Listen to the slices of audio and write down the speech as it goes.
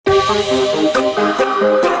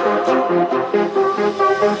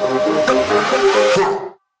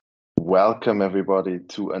Welcome, everybody,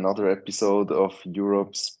 to another episode of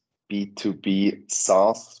Europe's B2B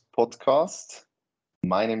SaaS podcast.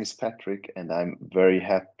 My name is Patrick, and I'm very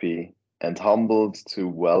happy and humbled to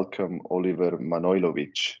welcome Oliver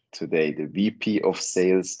Manojlovic today, the VP of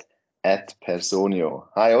Sales at Personio.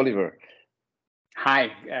 Hi, Oliver.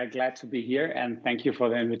 Hi, glad to be here, and thank you for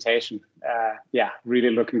the invitation.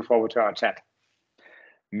 Really looking forward to our chat.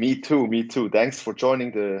 Me too. Thanks for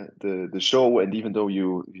joining the show. And even though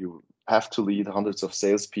you have to lead hundreds of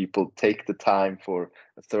salespeople, take the time for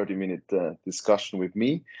a 30-minute discussion with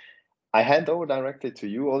me. I hand over directly to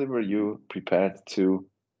you, Oliver. You prepared 2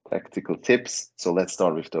 tactical tips. So let's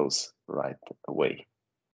start with those right away.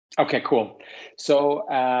 Okay, cool. So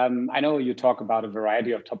I know you talk about a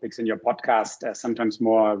variety of topics in your podcast, sometimes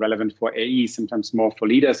more relevant for AE, sometimes more for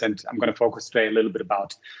leaders. And I'm going to focus today a little bit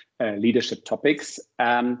about leadership topics.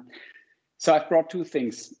 So I've brought 2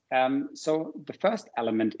 things. So the first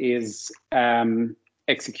element is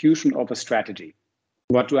execution of a strategy.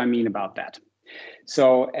 What do I mean about that?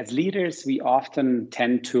 So as leaders, we often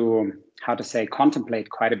tend to, contemplate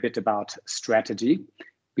quite a bit about strategy,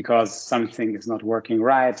 because something is not working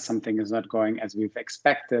right, something is not going as we've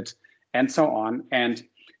expected, and so on. And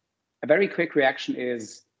a very quick reaction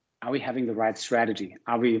is, are we having the right strategy?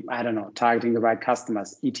 Are we, targeting the right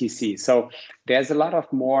customers, etc.? So there's a lot of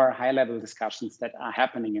more high-level discussions that are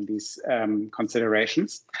happening in these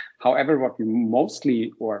considerations. However, what we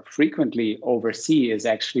mostly or frequently oversee is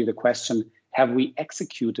actually the question, have we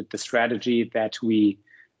executed the strategy that we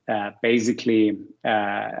basically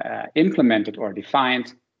implemented or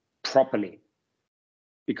defined properly?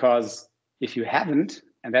 Because if you haven't,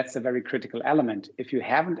 and that's a very critical element, if you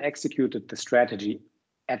haven't executed the strategy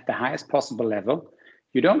at the highest possible level,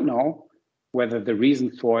 you don't know whether the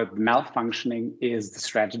reason for malfunctioning is the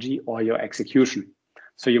strategy or your execution.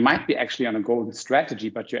 So you might be actually on a golden strategy,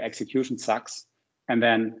 but your execution sucks. And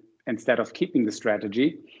then instead of keeping the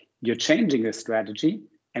strategy, you're changing the strategy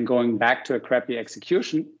and going back to a crappy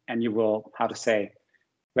execution, and you will,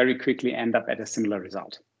 very quickly end up at a similar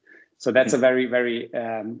result. So that's a very, very,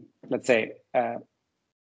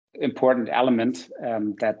 important element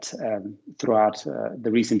that throughout the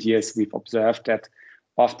recent years we've observed, that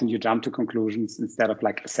often you jump to conclusions instead of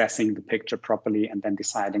assessing the picture properly and then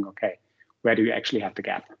deciding, okay, where do you actually have the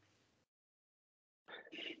gap?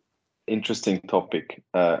 Interesting topic.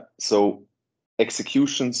 So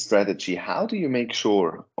execution strategy, how do you make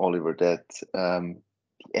sure, Oliver, that the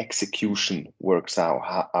execution works out?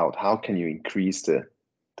 How can you increase the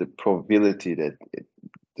probability that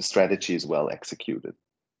the strategy is well executed?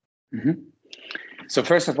 Mm-hmm. So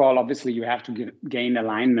first of all, obviously, you have to gain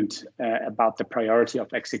alignment about the priority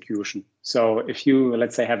of execution. So if you,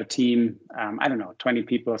 let's say, have a team, 20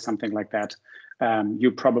 people or something like that, you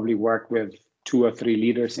probably work with 2 or 3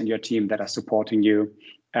 leaders in your team that are supporting you.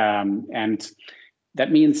 And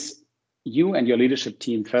that means you and your leadership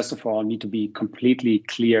team, first of all, need to be completely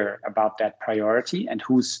clear about that priority and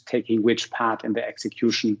who's taking which part in the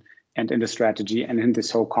execution and in the strategy and in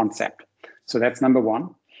this whole concept. So that's number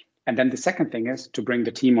 1. And then the second thing is to bring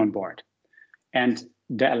the team on board. And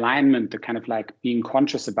the alignment, the being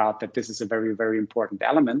conscious about that this is a very, very important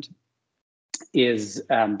element is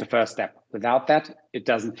the first step. Without that, it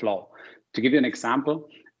doesn't flow. To give you an example,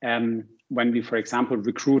 when we, for example,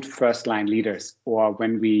 recruit first-line leaders, or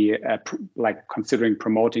when we considering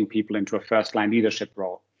promoting people into a first-line leadership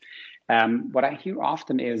role, what I hear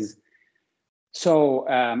often is, so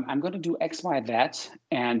I'm going to do X, Y, that,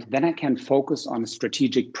 and then I can focus on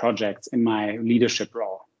strategic projects in my leadership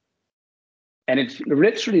role. And it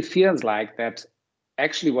literally feels like that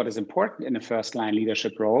actually what is important in a first-line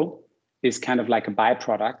leadership role is kind of like a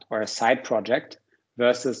byproduct or a side project,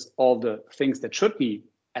 versus all the things that should be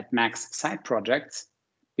at max side projects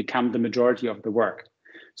become the majority of the work.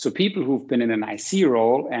 So people who've been in an IC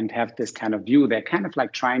role and have this kind of view, they're kind of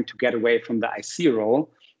trying to get away from the IC role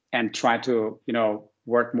and try to,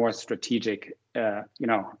 work more strategic,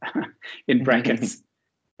 in brackets,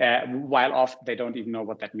 while often they don't even know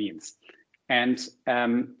what that means. And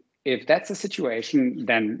if that's the situation,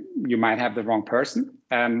 then you might have the wrong person,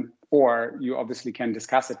 or you obviously can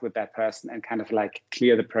discuss it with that person and kind of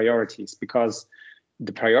clear the priorities, because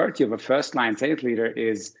the priority of a first-line sales leader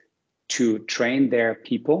is to train their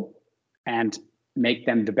people and make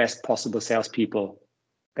them the best possible salespeople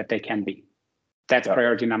that they can be. That's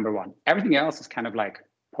priority number 1. Everything else is kind of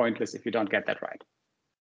pointless if you don't get that right.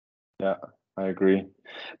 Yeah, I agree.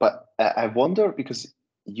 But I wonder, because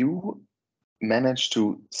you managed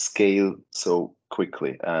to scale so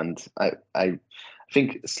quickly, and I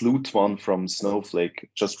think Slootman from Snowflake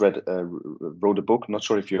just wrote a book. Not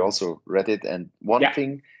sure if you also read it. And one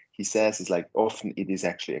thing he says is like often it is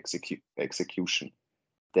actually execution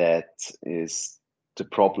that is the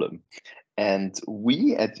problem. And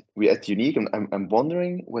we at Unique, I'm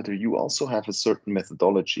wondering whether you also have a certain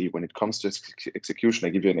methodology when it comes to execution.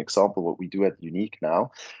 I give you an example. What we do at Unique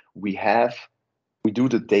now, we do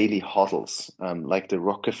the daily huddles, like the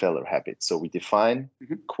Rockefeller habit. So we define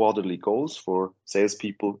quarterly goals for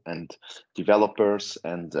salespeople and developers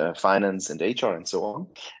and finance and HR and so on.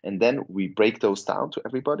 And then we break those down to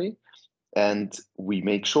everybody. And we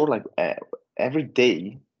make sure like every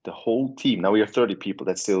day, the whole team, now we have 30 people,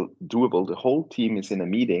 that's still doable. The whole team is in a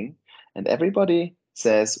meeting and everybody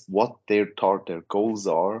says what their goals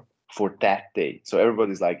are for that day. So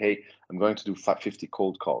everybody's like, hey, I'm going to do 50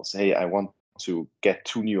 cold calls. Hey, I want to get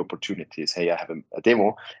 2 new opportunities. Hey, I have a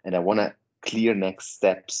demo and I want a clear next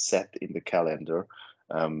steps set in the calendar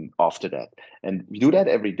after that. And we do that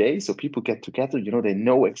every day. So people get together, they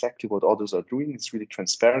know exactly what others are doing. It's really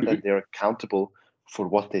transparent and they're accountable for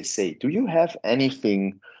what they say. Do you have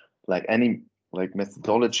anything like any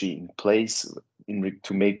methodology in place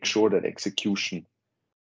to make sure that execution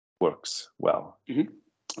works well?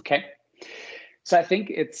 Okay. So I think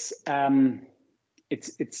it's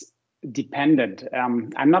dependent.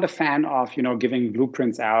 I'm not a fan of, giving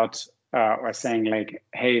blueprints out or saying like,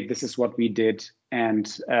 hey, this is what we did and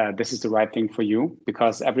this is the right thing for you,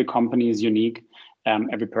 because every company is unique.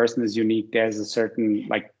 Every person is unique. There's a certain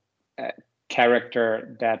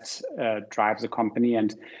character that drives a company,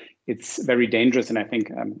 and it's very dangerous. And I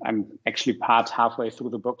think I'm actually halfway through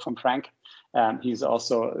the book from Frank. He's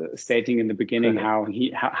also stating in the beginning how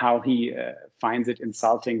he finds it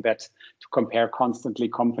insulting that to compare constantly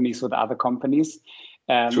companies with other companies.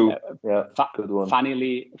 True. Yeah, good one.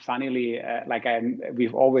 Funnily,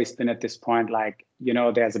 we've always been at this point,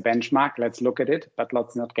 there's a benchmark. Let's look at it, but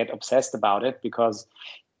let's not get obsessed about it, because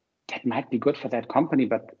that might be good for that company,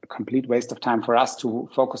 but a complete waste of time for us to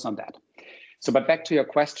focus on that. So, but back to your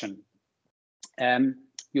question,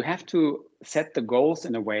 you have to set the goals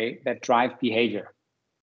in a way that drive behavior.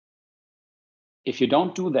 If you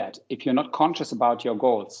don't do that, if you're not conscious about your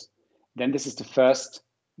goals, then this is the first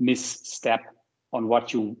misstep on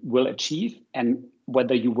what you will achieve and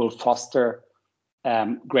whether you will foster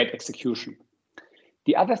great execution.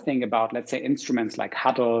 The other thing about, let's say, instruments like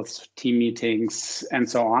huddles, team meetings, and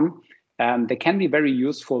so on, they can be very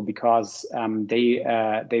useful because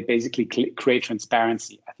they basically create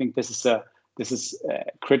transparency. I think this is a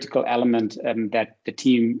critical element that the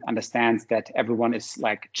team understands, that everyone is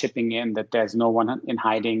chipping in, that there's no one in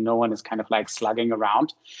hiding, no one is kind of slugging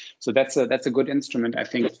around. So that's a good instrument, I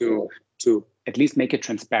think, to at least make it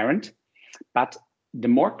transparent. But the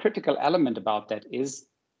more critical element about that is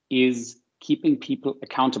keeping people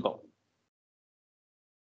accountable.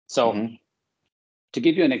 So to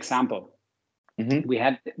give you an example, we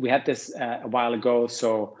had this a while ago.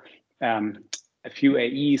 So a few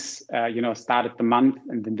AEs, started the month,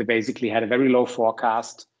 and then they basically had a very low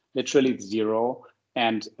forecast, literally 0,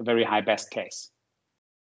 and a very high best case.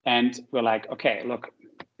 And we're like, okay, look,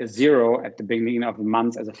 a 0 at the beginning of the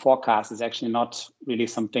month as a forecast is actually not really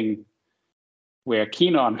something we're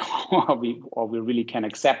keen on or we really can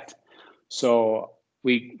accept. So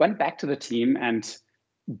we went back to the team and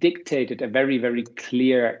dictated a very, very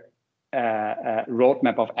clear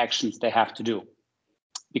roadmap of actions they have to do,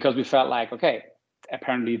 because we felt like, okay,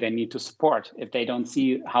 apparently they need to support. If they don't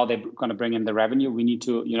see how they're going to bring in the revenue, we need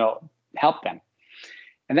to, help them.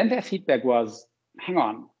 And then their feedback was, hang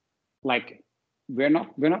on, we're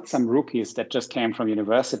not some rookies that just came from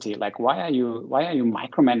university. Why are you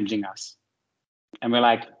micromanaging us? And we're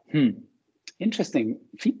like, interesting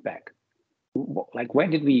feedback. Where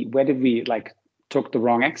did we took the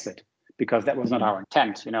wrong exit? Because that was not our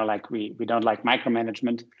intent. We don't like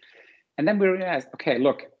micromanagement. And then we realized, okay,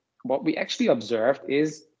 look, what we actually observed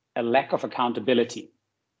is a lack of accountability.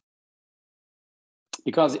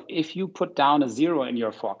 Because if you put down a 0 in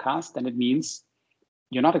your forecast, then it means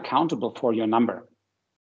you're not accountable for your number.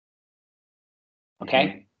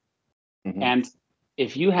 Okay? And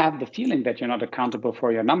if you have the feeling that you're not accountable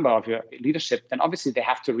for your number of your leadership, then obviously they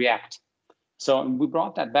have to react. So we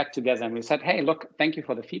brought that back together and we said, hey, look, thank you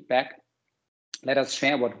for the feedback. Let us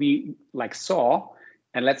share what we saw,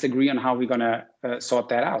 and let's agree on how we're going to sort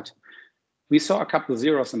that out. We saw a couple of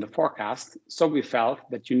 0s in the forecast, so we felt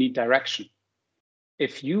that you need direction.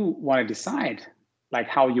 If you want to decide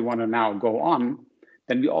how you want to now go on,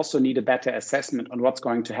 then we also need a better assessment on what's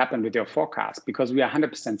going to happen with your forecast, because we are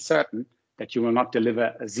 100% certain that you will not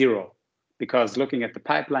deliver a 0. Because looking at the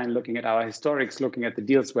pipeline, looking at our historics, looking at the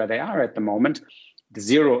deals where they are at the moment, The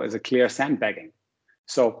 0 is a clear sandbagging.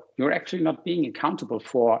 So you're actually not being accountable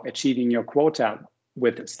for achieving your quota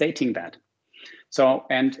with stating that. So,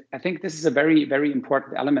 and I think this is a very, very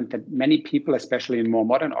important element that many people, especially in more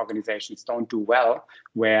modern organizations, don't do well,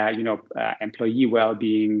 where, employee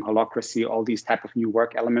well-being, holacracy, all these type of new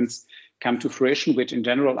work elements come to fruition, which in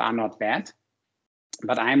general are not bad.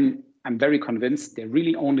 But I'm very convinced they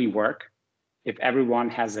really only work if everyone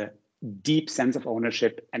has a deep sense of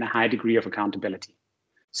ownership and a high degree of accountability.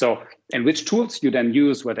 So, and which tools you then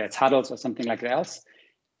use, whether it's huddles or something like that else,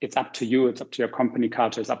 it's up to you. It's up to your company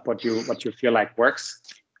culture. It's up what you feel like works,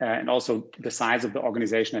 and also the size of the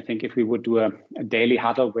organization. I think if we would do a daily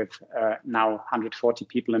huddle with now 140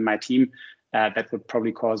 people in my team, that would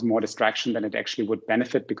probably cause more distraction than it actually would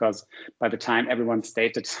benefit, because by the time everyone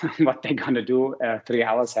stated what they're going to do, 3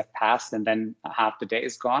 hours have passed and then half the day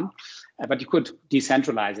is gone. But you could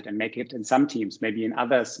decentralize it and make it in some teams, maybe in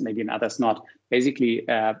others not. Basically,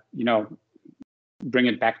 bring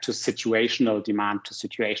it back to situational demand, to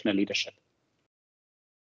situational leadership.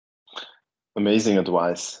 Amazing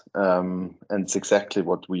advice. And it's exactly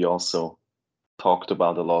what we also talked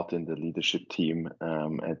about a lot in the leadership team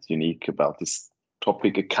at Unique, about this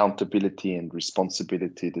topic, accountability and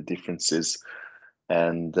responsibility, the differences,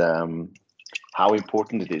 and how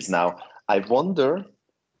important it is. Now, I wonder,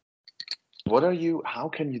 how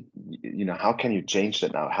can you change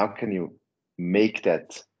that now? How can you make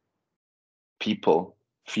that people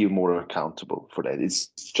feel more accountable for that? It's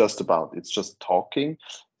just talking.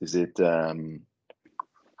 Is it,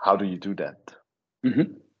 how do you do that?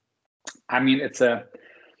 Mm-hmm. I mean,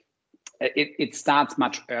 it starts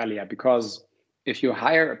much earlier, because if you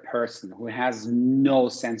hire a person who has no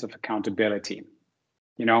sense of accountability,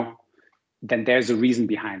 then there's a reason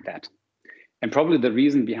behind that. And probably the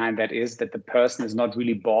reason behind that is that the person is not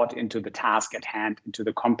really bought into the task at hand, into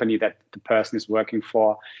the company that the person is working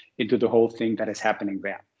for, into the whole thing that is happening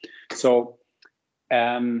there. So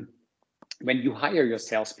when you hire your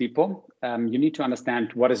salespeople, you need to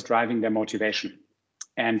understand what is driving their motivation.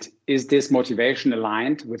 And is this motivation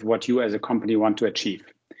aligned with what you as a company want to achieve?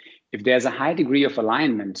 If there's a high degree of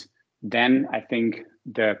alignment, then I think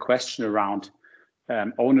the question around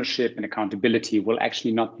ownership and accountability will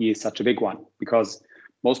actually not be such a big one, because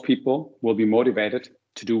most people will be motivated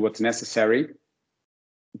to do what's necessary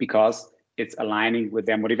because it's aligning with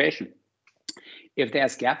their motivation. If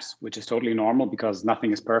there's gaps, which is totally normal because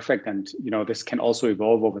nothing is perfect, and this can also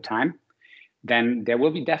evolve over time, then there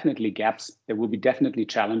will be definitely gaps. There will be definitely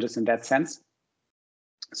challenges in that sense.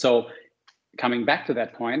 So coming back to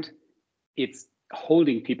that point, it's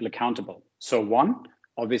holding people accountable. So one,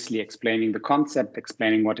 obviously explaining the concept,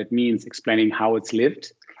 explaining what it means, explaining how it's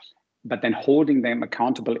lived, but then holding them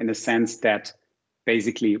accountable in a sense that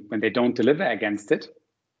basically when they don't deliver against it,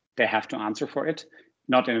 they have to answer for it.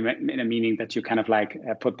 Not in a meaning that you kind of like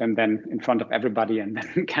put them then in front of everybody and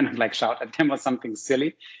then kind of like shout at them or something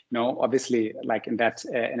silly. No, obviously like in that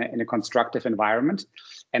in a constructive environment.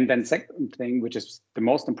 And then second thing, which is the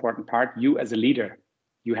most important part, you as a leader,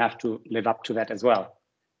 you have to live up to that as well.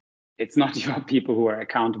 It's not your people who are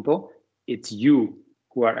accountable, it's you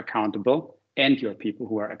who are accountable, and your people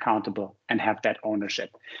who are accountable and have that ownership.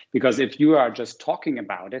 Because if you are just talking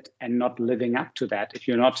about it and not living up to that, if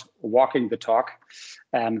you're not walking the talk,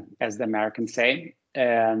 as the Americans say,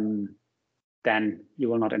 then you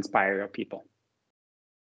will not inspire your people.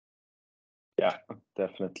 Yeah,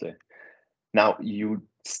 definitely. Now, you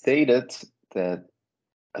stated that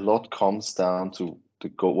a lot comes down to the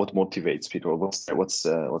goal, what motivates people, what's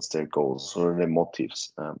their goals or their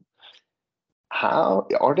motives. How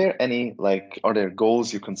are there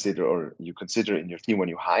goals you consider in your team when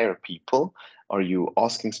you hire people? Are you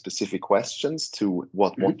asking specific questions to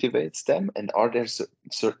what motivates them? And are there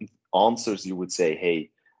certain answers you would say,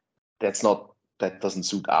 hey, that doesn't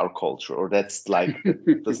suit our culture, or that's like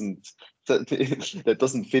that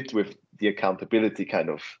doesn't fit with the accountability kind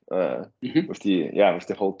of with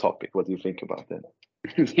the whole topic? What do you think about that?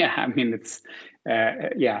 Yeah, I mean, it's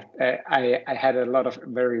I had a lot of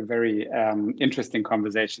very, very interesting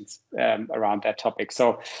conversations around that topic.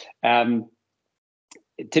 So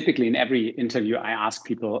typically in every interview, I ask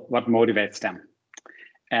people what motivates them.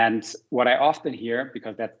 And what I often hear,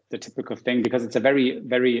 because that's the typical thing, because it's a very,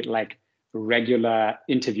 very like regular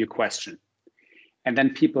interview question. And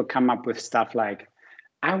then people come up with stuff like,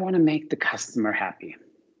 I want to make the customer happy.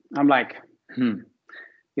 I'm like,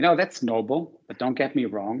 that's noble, but don't get me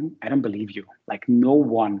wrong. I don't believe you. Like no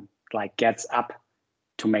one like gets up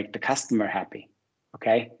to make the customer happy.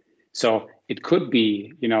 Okay. So it could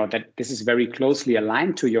be, that this is very closely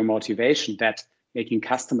aligned to your motivation, that making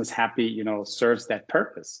customers happy, serves that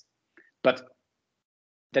purpose. But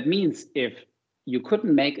That means if you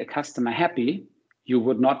couldn't make a customer happy, you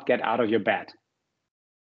would not get out of your bed.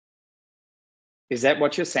 Is that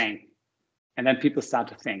what you're saying? And then people start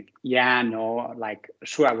to think, yeah, no, like,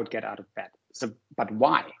 sure, I would get out of bed. So, but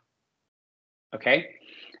why? Okay.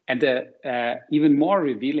 And the even more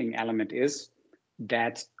revealing element is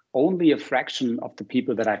that only a fraction of the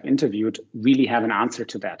people that I've interviewed really have an answer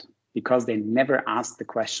to that, because they never asked the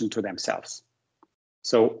question to themselves.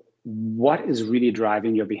 So what is really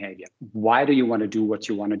driving your behavior? Why do you want to do what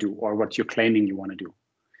you want to do, or what you're claiming you want to do?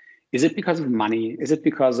 Is it because of money? Is it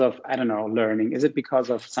because of, I don't know, learning? Is it because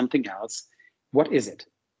of something else? What is it?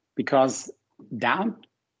 Because down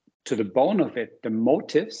to the bone of it, the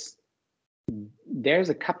motives, there's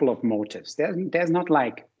a couple of motives. There's not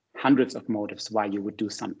like hundreds of motives why you would do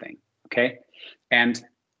something, okay? And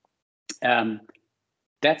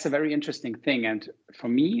that's a very interesting thing. And for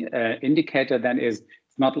me, indicator then is,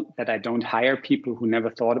 it's not that I don't hire people who never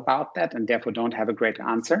thought about that and therefore don't have a great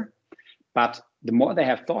answer, but the more they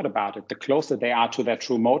have thought about it, the closer they are to their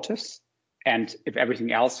true motives. And if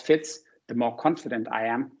everything else fits, the more confident I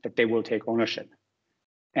am that they will take ownership.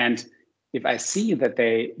 And if I see that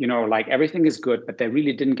they, like everything is good, but they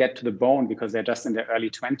really didn't get to the bone because they're just in their early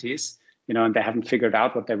 20s, and they haven't figured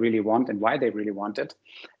out what they really want and why they really want it,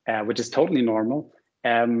 which is totally normal,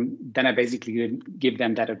 then I basically give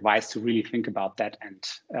them that advice to really think about that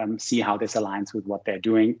and see how this aligns with what they're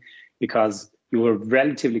doing, because you will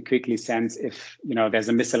relatively quickly sense if there's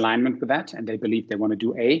a misalignment with that and they believe they want to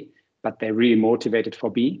do A, but they're really motivated for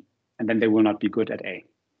B, and then they will not be good at A.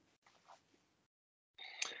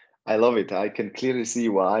 I love it. I can clearly see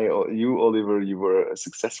why you, Oliver, you were a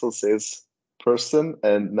successful sales person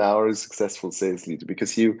and now are a successful sales leader,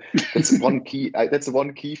 because that's one key. That's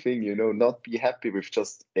one key thing, not be happy with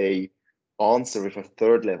just a answer, with a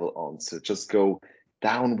third level answer. Just go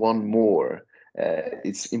down one more.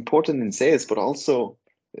 It's important in sales, but also,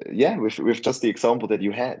 with just the example that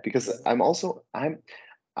you had, because I also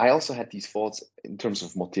had these thoughts in terms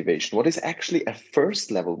of motivation. What is actually a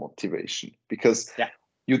first level motivation? Because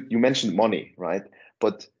you mentioned money, right?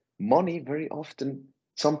 But money, very often,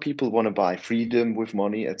 some people want to buy freedom with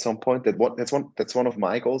money at some point. That's one of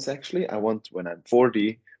my goals, actually. I want, when I'm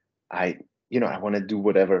 40, I want to do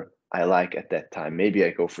whatever I like at that time. Maybe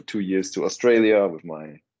I go for 2 years to Australia with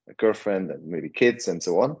my girlfriend and maybe kids and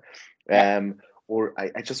so on. Or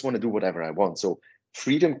I just want to do whatever I want. So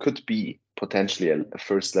freedom could be potentially a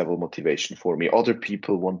first level motivation for me. Other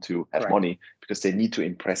people want to have money because they need to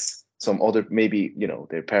impress some other, maybe,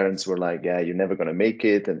 their parents were like, yeah, you're never going to make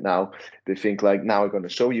it. And now they think like, now I'm going to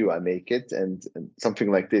show you I make it, and something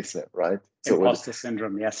like this, right? So imposter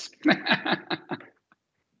syndrome, yes.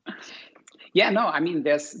 Yeah, no, I mean,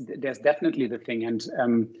 there's definitely the thing.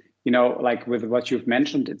 And, like with what you've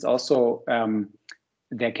mentioned, it's also,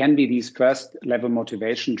 there can be these first level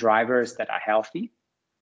motivation drivers that are healthy,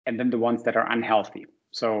 and then the ones that are unhealthy.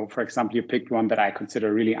 So for example, you picked one that I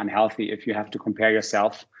consider really unhealthy. If you have to compare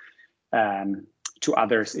yourself to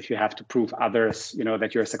others, if you have to prove others,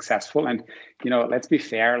 that you're successful. And, let's be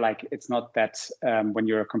fair, like, it's not that when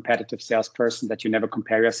you're a competitive salesperson that you never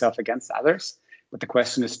compare yourself against others, but the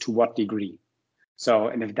question is to what degree. So,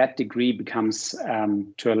 and if that degree becomes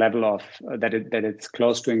to a level of that it's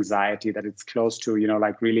close to anxiety, that it's close to,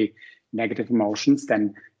 like really negative emotions,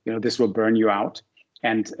 then, this will burn you out.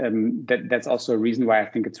 And that's also a reason why I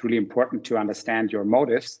think it's really important to understand your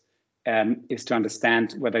motives, is to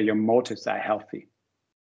understand whether your motives are healthy.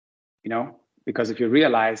 Because if you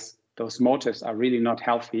realize those motives are really not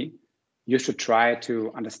healthy, you should try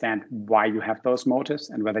to understand why you have those motives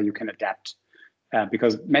and whether you can adapt.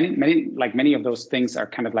 Because many of those things are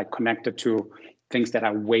kind of like connected to things that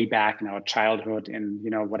are way back in our childhood, and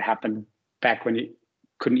what happened back when you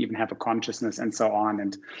couldn't even have a consciousness and so on,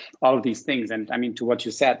 and all of these things. And I mean, to what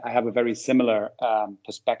you said, I have a very similar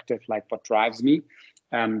perspective, like what drives me.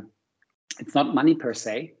 It's not money per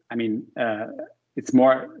se. I mean, it's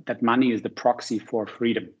more that money is the proxy for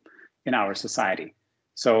freedom in our society.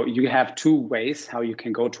 So you have two ways how you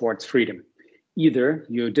can go towards freedom. Either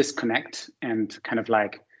you disconnect and kind of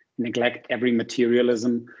like neglect every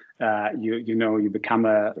materialism. You become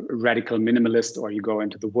a radical minimalist, or you go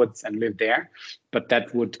into the woods and live there. But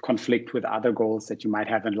that would conflict with other goals that you might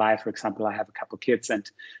have in life. For example, I have a couple of kids, and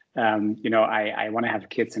I want to have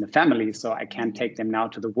kids in a family, so I can't take them now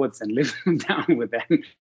to the woods and live down with them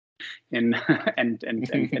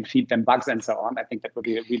and feed them bugs and so on. I think that would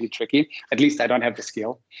be really tricky. At least I don't have the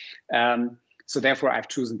skill. So therefore, I've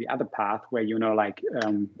chosen the other path where,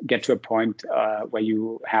 get to a point where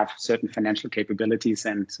you have certain financial capabilities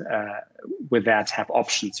and with that have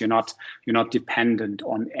options. You're not dependent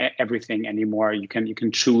on everything anymore. You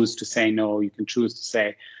can choose to say no. You can choose to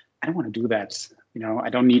say, I don't want to do that. I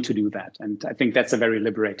don't need to do that. And I think that's a very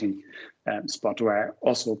liberating spot where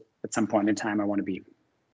also at some point in time I want to be.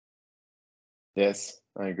 Yes,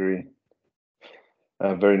 I agree.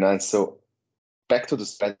 Very nice. So back to the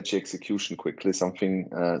strategy execution quickly, something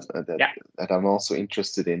that I'm also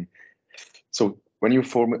interested in. So when you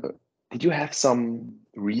did you have some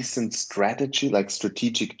recent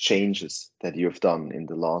strategic changes that you have done in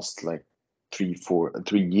the last 3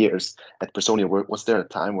 years at Personio? Was there a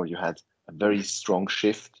time where you had a very strong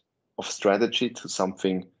shift of strategy to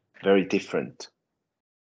something very different?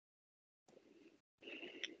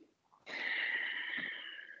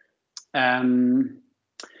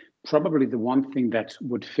 Probably the one thing that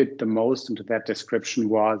would fit the most into that description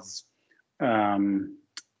was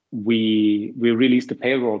we released a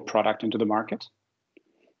payroll product into the market.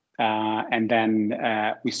 And then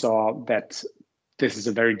we saw that this is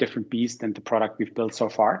a very different beast than the product we've built so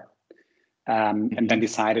far. And then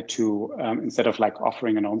decided to, instead of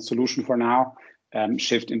offering an own solution for now,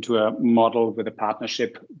 shift into a model with a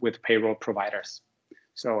partnership with payroll providers.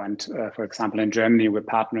 So, and for example, in Germany, we're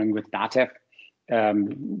partnering with DATEV,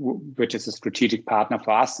 which is a strategic partner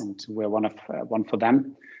for us, and we're one for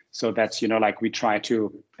them. So that's, we try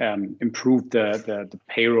to improve the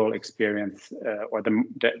payroll experience or the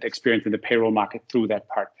experience in the payroll market through that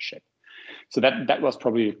partnership. So that was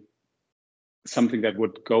probably something that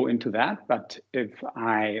would go into that. But if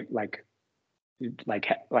I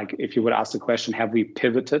if you would ask the question, have we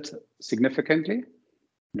pivoted significantly?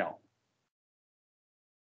 No.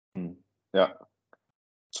 Yeah.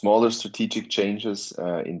 Smaller strategic changes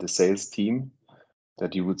in the sales team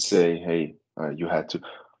that you would say, hey, you had to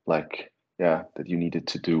that you needed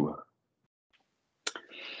to do.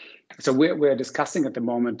 So we're discussing at the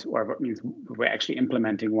moment, or what means we're actually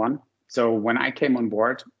implementing one. So when I came on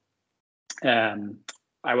board,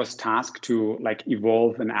 I was tasked to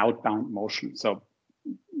evolve an outbound motion. So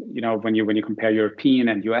when you compare European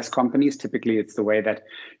and US companies, typically it's the way that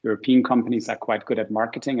European companies are quite good at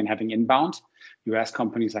marketing and having inbound. US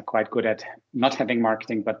companies are quite good at not having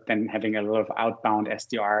marketing, but then having a lot of outbound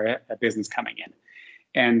SDR business coming in.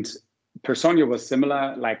 And Personio was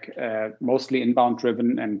similar, mostly inbound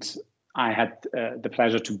driven, and I had the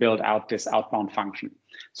pleasure to build out this outbound function.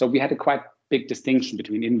 So we had a quite big distinction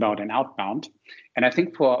between inbound and outbound. And I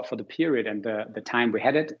think for the period and the time we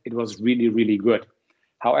had it was really, really good.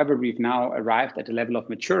 However, we've now arrived at a level of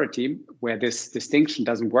maturity where this distinction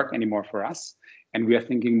doesn't work anymore for us. And we are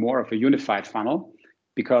thinking more of a unified funnel,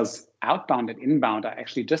 because outbound and inbound are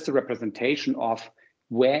actually just a representation of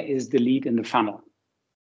where is the lead in the funnel.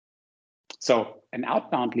 So an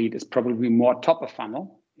outbound lead is probably more top of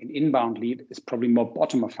funnel. An inbound lead is probably more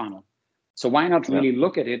bottom of funnel. So why not really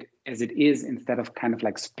look at it as it is, instead of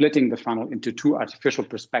splitting the funnel into two artificial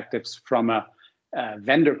perspectives from a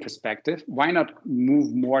vendor perspective? Why not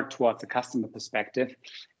move more towards the customer perspective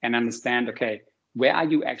and understand, okay, where are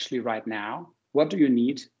you actually right now? What do you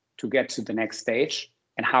need to get to the next stage?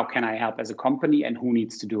 And how can I help as a company, and who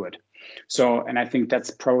needs to do it? So, and I think that's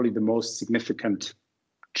probably the most significant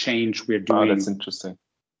change we're doing. Oh, that's interesting.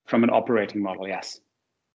 From an operating model, yes.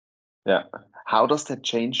 Yeah. How does that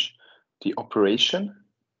change the operation?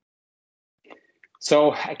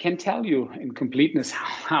 So I can tell you in completeness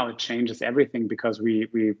how it changes everything, because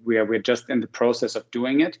we're just in the process of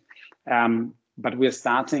doing it. But we're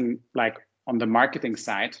starting on the marketing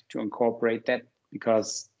side to incorporate that,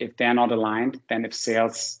 because if they're not aligned, then if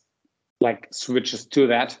sales switches to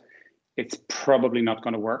that, it's probably not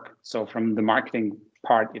going to work. So from the marketing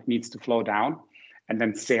part, it needs to flow down, and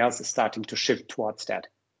then sales is starting to shift towards that.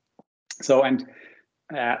 So, and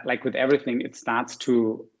with everything, it starts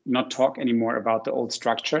to not talk anymore about the old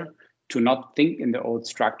structure, to not think in the old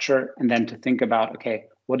structure, and then to think about, okay,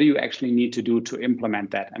 what do you actually need to do to implement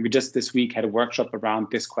that? And we just this week had a workshop around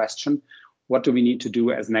this question. What do we need to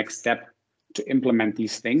do as next step to implement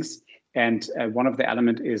these things? And one of the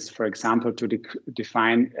elements is, for example, to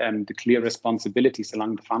define the clear responsibilities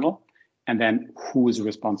along the funnel, and then who is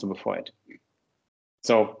responsible for it.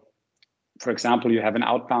 So, for example, you have an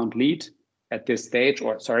outbound lead at this stage,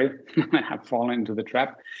 or sorry, I have fallen into the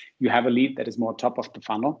trap. You have a lead that is more top of the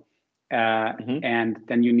funnel. And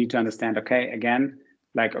then you need to understand, okay, again,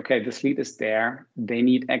 okay, this lead is there. They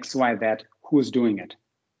need X, Y, Z. Who is doing it?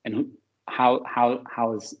 And how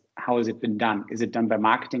has it been done? Is it done by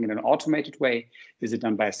marketing in an automated way? Is it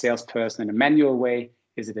done by a salesperson in a manual way?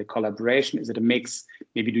 Is it a collaboration? Is it a mix?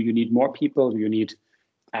 Maybe do you need more people? Do you need,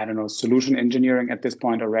 I don't know, solution engineering at this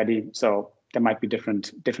point already? So there might be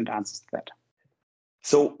different answers to that.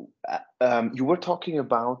 So you were talking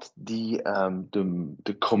about the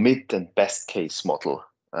commit and best case model,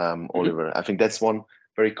 Oliver. I think that's one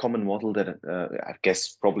very common model that I guess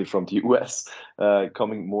probably from the US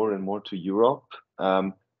coming more and more to Europe.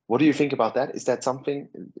 What do you think about that? Is that something?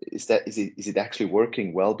 Is it actually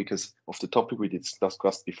working well because of the topic we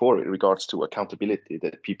discussed before in regards to accountability?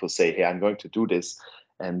 That people say, "Hey, I'm going to do this,"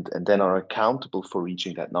 and then are accountable for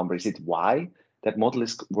reaching that number. Is it why that model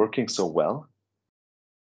is working so well?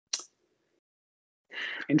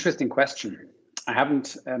 Interesting question. I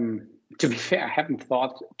haven't, to be fair, I haven't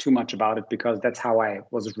thought too much about it because that's how I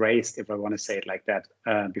was raised, if I want to say it like that.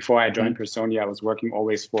 Before I joined Personia, I was working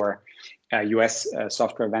always for US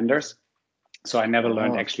software vendors. So I never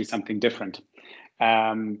learned actually something different.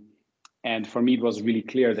 And for me, it was really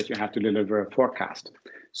clear that you have to deliver a forecast.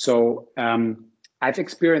 So I've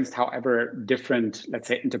experienced, however, different, let's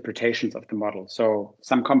say, interpretations of the model. So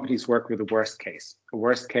some companies work with a worst case. A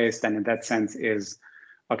worst case then in that sense is,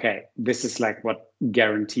 okay, this is like what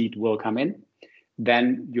guaranteed will come in.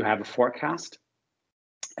 Then you have a forecast,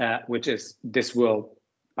 which is this will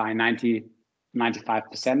by 95%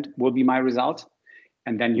 will be my result.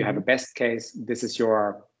 And then you have a best case. This is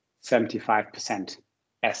your 75%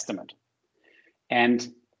 estimate. And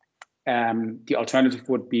the alternative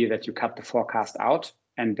would be that you cut the forecast out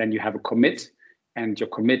and then you have a commit. And your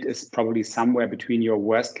commit is probably somewhere between your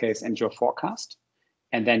worst case and your forecast.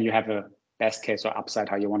 And then you have a best case or upside,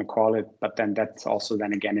 how you want to call it. But then that's also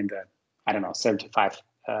then again in the, I don't know,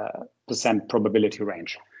 75% probability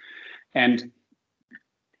range. And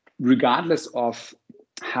regardless of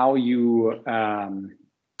how you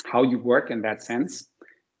work in that sense,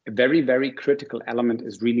 a very, very critical element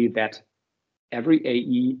is really that every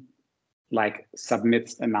AE like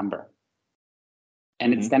submits a number.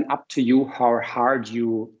 And it's then up to you how hard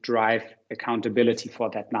you drive accountability for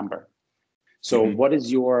that number. So what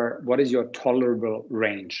is your tolerable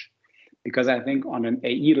range? Because I think on an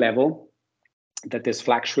AE level, that this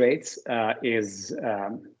fluctuates is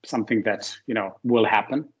something that will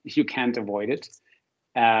happen. You can't avoid it.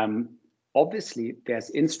 Obviously,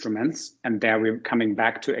 there's instruments, and there we're coming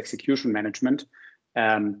back to execution management.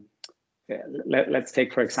 Let's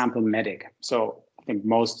take, for example, MEDDIC. So I think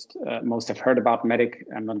most have heard about MEDDIC.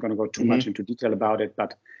 I'm not going to go too much into detail about it,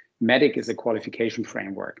 but MEDDIC is a qualification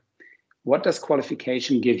framework. What does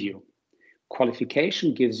qualification give you?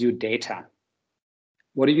 Qualification gives you data.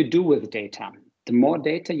 What do you do with data? The more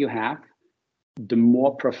data you have, the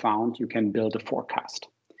more profound you can build a forecast.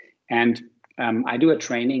 And I do a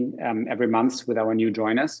training every month with our new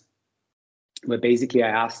joiners, where basically I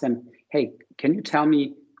ask them, hey, can you tell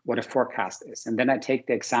me what a forecast is? And then I take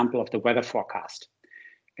the example of the weather forecast.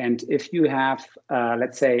 And if you have,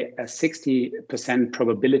 let's say, a 60%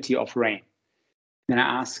 probability of rain, then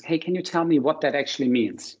I ask, hey, can you tell me what that actually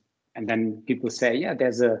means? And then people say, yeah,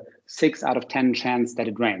 there's a 6 out of 10 chance that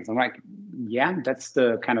it rains. I'm like, yeah, that's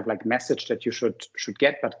the kind of like message that you should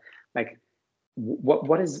get. But like,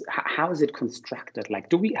 how is it constructed? Like,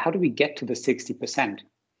 how do we get to the 60%?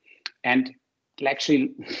 And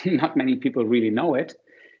actually, not many people really know it.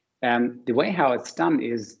 The way how it's done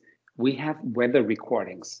is we have weather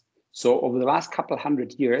recordings. So over the last couple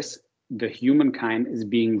hundred years, the humankind is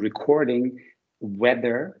being recording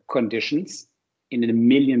weather conditions in 1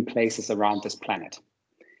 million places around this planet.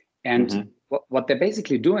 And what they're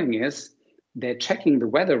basically doing is they're checking the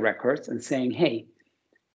weather records and saying, hey,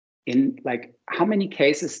 in like how many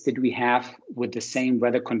cases did we have with the same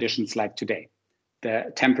weather conditions like today?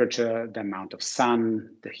 The temperature, the amount of sun,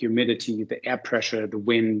 the humidity, the air pressure, the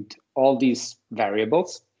wind, all these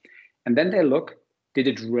variables. And then they look, did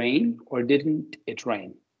it rain or didn't it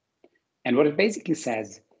rain? And what it basically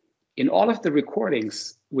says, in all of the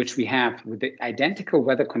recordings which we have with the identical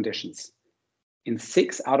weather conditions, in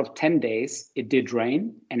 6 out of 10 days, it did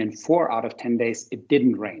rain, and in 4 out of 10 days, it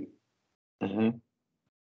didn't rain.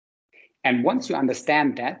 And once you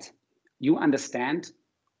understand that, you understand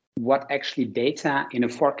what actually data in a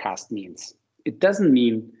forecast means. It doesn't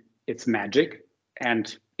mean it's magic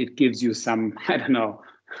and it gives you some, I don't know,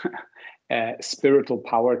 spiritual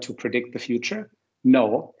power to predict the future.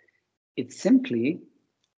 No, it simply,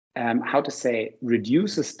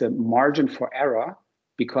 reduces the margin for error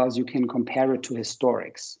because you can compare it to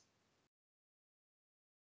historics.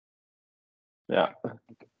 Yeah.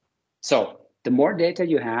 So the more data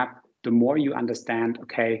you have, the more you understand,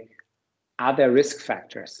 okay, are there risk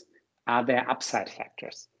factors? Are there upside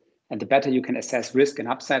factors? And the better you can assess risk and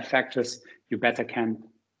upside factors, you better can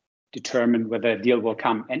determine whether a deal will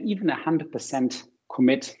come. And even 100%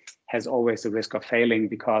 commit has always the risk of failing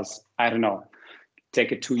because, I don't know,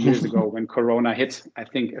 take it 2 years ago when Corona hit, I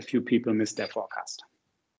think a few people missed their forecast,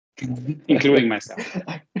 including myself.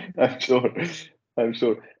 I'm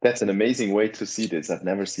sure that's an amazing way to see this. I've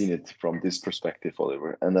never seen it from this perspective,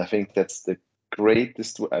 Oliver. And I think that's a great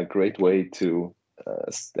way to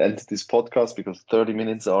end this podcast, because 30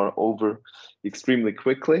 minutes are over extremely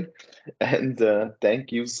quickly. And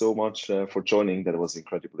thank you so much for joining. That was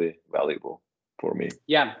incredibly valuable for me.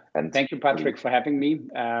 Yeah, and thank you, Patrick, for having me.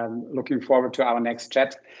 Looking forward to our next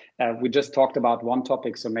chat. We just talked about one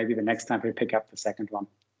topic, so maybe the next time we pick up the second one.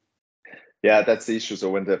 Yeah, that's the issue. So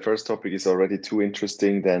when the first topic is already too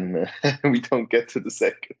interesting, then we don't get to the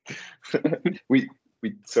second. we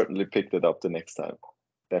certainly picked it up the next time.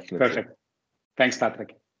 Definitely. Perfect. Thanks,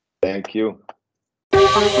 Patrick. Thank you.